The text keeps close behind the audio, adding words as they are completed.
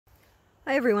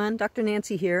Hi everyone, Dr.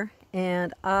 Nancy here,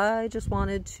 and I just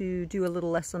wanted to do a little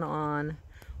lesson on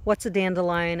what's a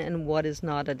dandelion and what is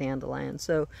not a dandelion.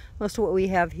 So most of what we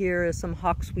have here is some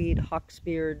hawksweed,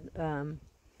 hawksbeard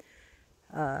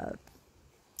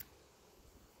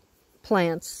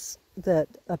plants that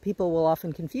people will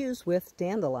often confuse with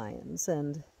dandelions.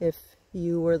 And if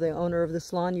you were the owner of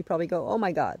this lawn, you probably go, oh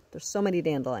my god, there's so many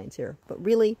dandelions here. But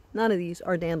really, none of these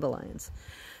are dandelions.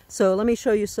 So let me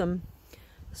show you some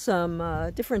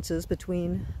differences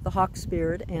between the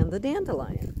hawksbeard and the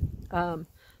dandelion. The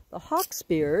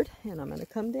hawksbeard, and I'm going to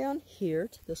come down here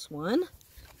to this one,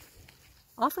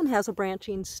 often has a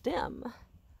branching stem,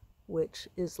 which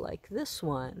is like this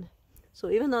one. So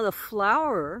even though the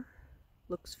flower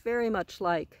looks very much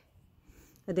like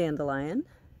a dandelion,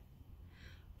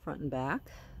 front and back,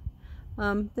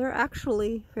 they're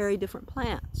actually very different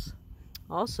plants.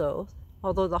 Also,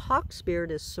 although the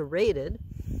hawksbeard is serrated,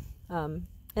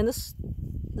 and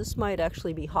this might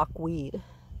actually be hawkweed.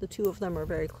 The two of them are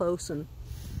very close, and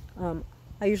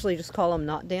I usually just call them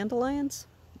not dandelions.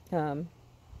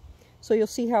 So you'll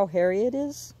see how hairy it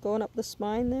is going up the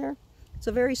spine there. It's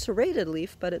a very serrated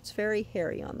leaf, but it's very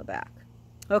hairy on the back.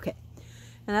 Okay,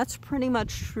 and that's pretty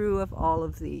much true of all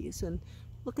of these. And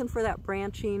looking for that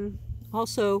branching.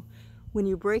 Also, when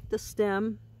you break the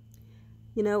stem,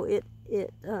 you know,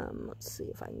 let's see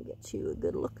if I can get you a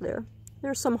good look there.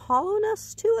 There's some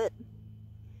hollowness to it.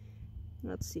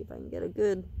 Let's see if I can get a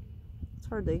good, it's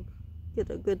hard to get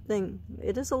a good thing.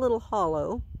 It is a little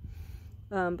hollow,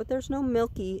 but there's no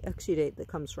milky exudate that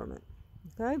comes from it.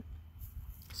 Okay?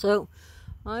 So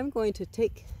I'm going to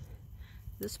take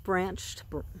this branched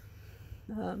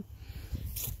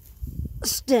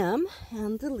stem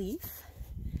and the leaf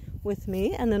with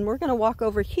me, and then we're going to walk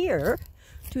over here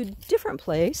to a different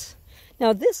place.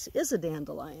 Now this is a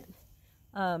dandelion.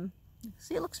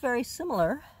 See, it looks very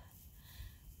similar.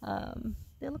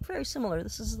 They look very similar.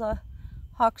 This is the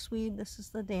hawksweed, this is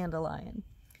the dandelion.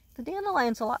 The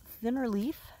dandelion's a lot thinner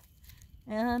leaf,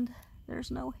 and there's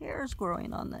no hairs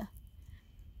growing on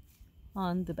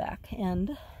the back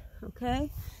end.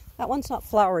 Okay, that one's not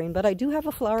flowering, but I do have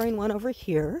a flowering one over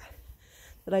here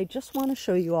that I just want to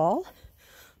show you all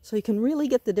so you can really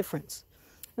get the difference.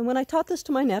 And when I taught this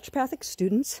to my naturopathic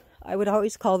students, I would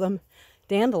always call them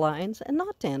dandelions and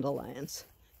not dandelions,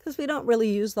 because we don't really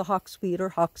use the hawksweed or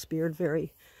hawksbeard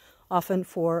very often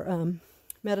for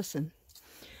medicine.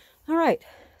 All right,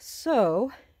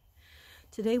 so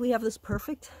today we have this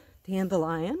perfect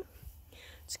dandelion.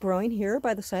 It's growing here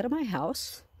by the side of my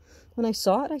house. When I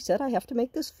saw it, I said I have to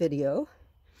make this video.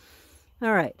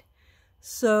 All right,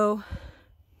 so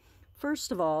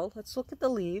first of all, let's look at the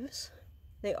leaves.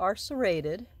 They are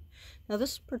serrated. Now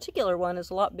this particular one is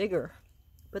a lot bigger,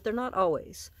 but they're not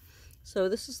always. So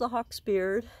this is the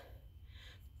hawksbeard.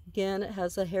 Again, it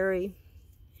has a hairy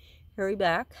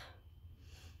back.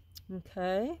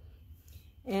 Okay.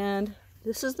 And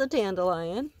this is the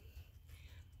dandelion.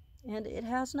 And it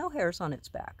has no hairs on its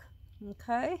back.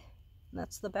 Okay. And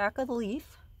that's the back of the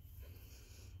leaf.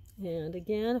 And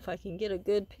again, if I can get a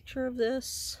good picture of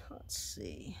this, let's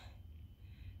see.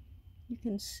 You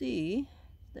can see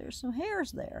there's some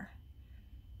hairs there.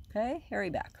 Okay, hairy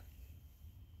back.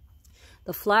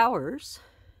 The flowers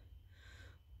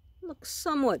look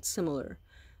somewhat similar.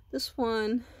 This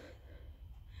one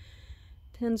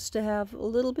tends to have a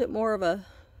little bit more of a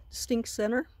distinct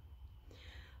center.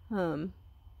 But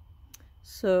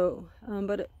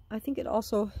I think it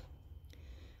also,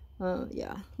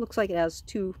 yeah, looks like it has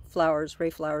two flowers,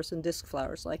 ray flowers and disc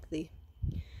flowers, like the,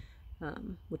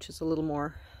 which is a little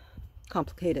more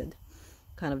complicated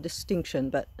kind of distinction,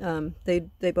 but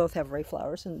they both have ray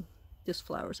flowers and disc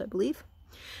flowers, I believe.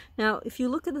 Now, if you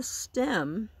look at the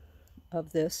stem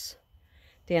of this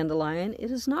dandelion, it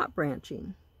is not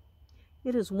branching.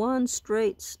 It is one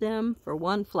straight stem for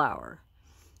one flower.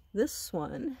 This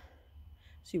one,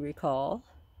 as you recall,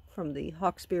 from the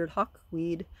hawksbeard,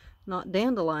 hawkweed, not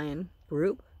dandelion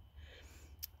group,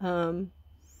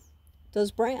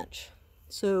 does branch.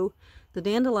 So the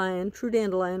dandelion, true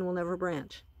dandelion, will never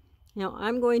branch. Now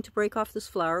I'm going to break off this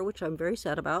flower, which I'm very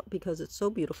sad about because it's so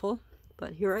beautiful,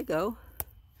 but here I go.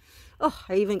 Oh,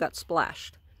 I even got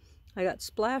splashed. I got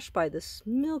splashed by this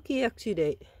milky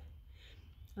exudate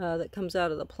that comes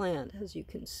out of the plant, as you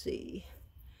can see.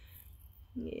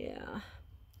 Yeah.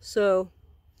 So,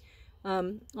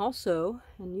 also,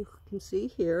 and you can see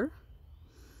here,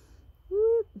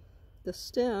 the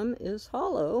stem is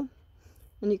hollow,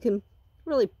 and you can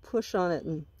really push on it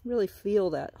and really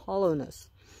feel that hollowness.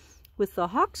 With the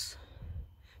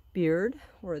hawksbeard,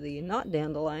 or the not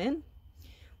dandelion,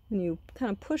 when you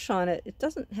kind of push on it, it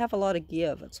doesn't have a lot of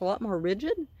give. It's a lot more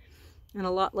rigid, and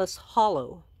a lot less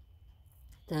hollow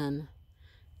than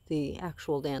the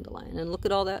actual dandelion. And look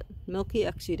at all that milky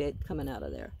exudate coming out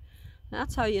of there.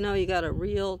 That's how you know you got a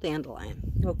real dandelion.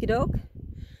 Okie doke.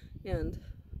 And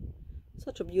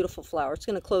such a beautiful flower. It's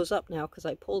going to close up now because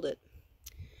I pulled it.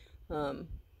 That's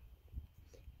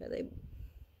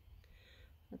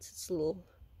its little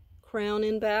crown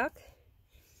in back.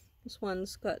 This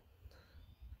one's got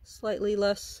slightly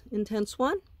less intense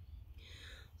one.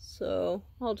 So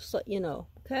I'll just let you know,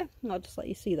 okay? I'll just let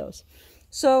you see those.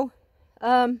 So,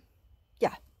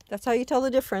 yeah, that's how you tell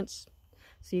the difference.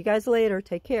 See you guys later.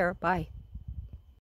 Take care. Bye.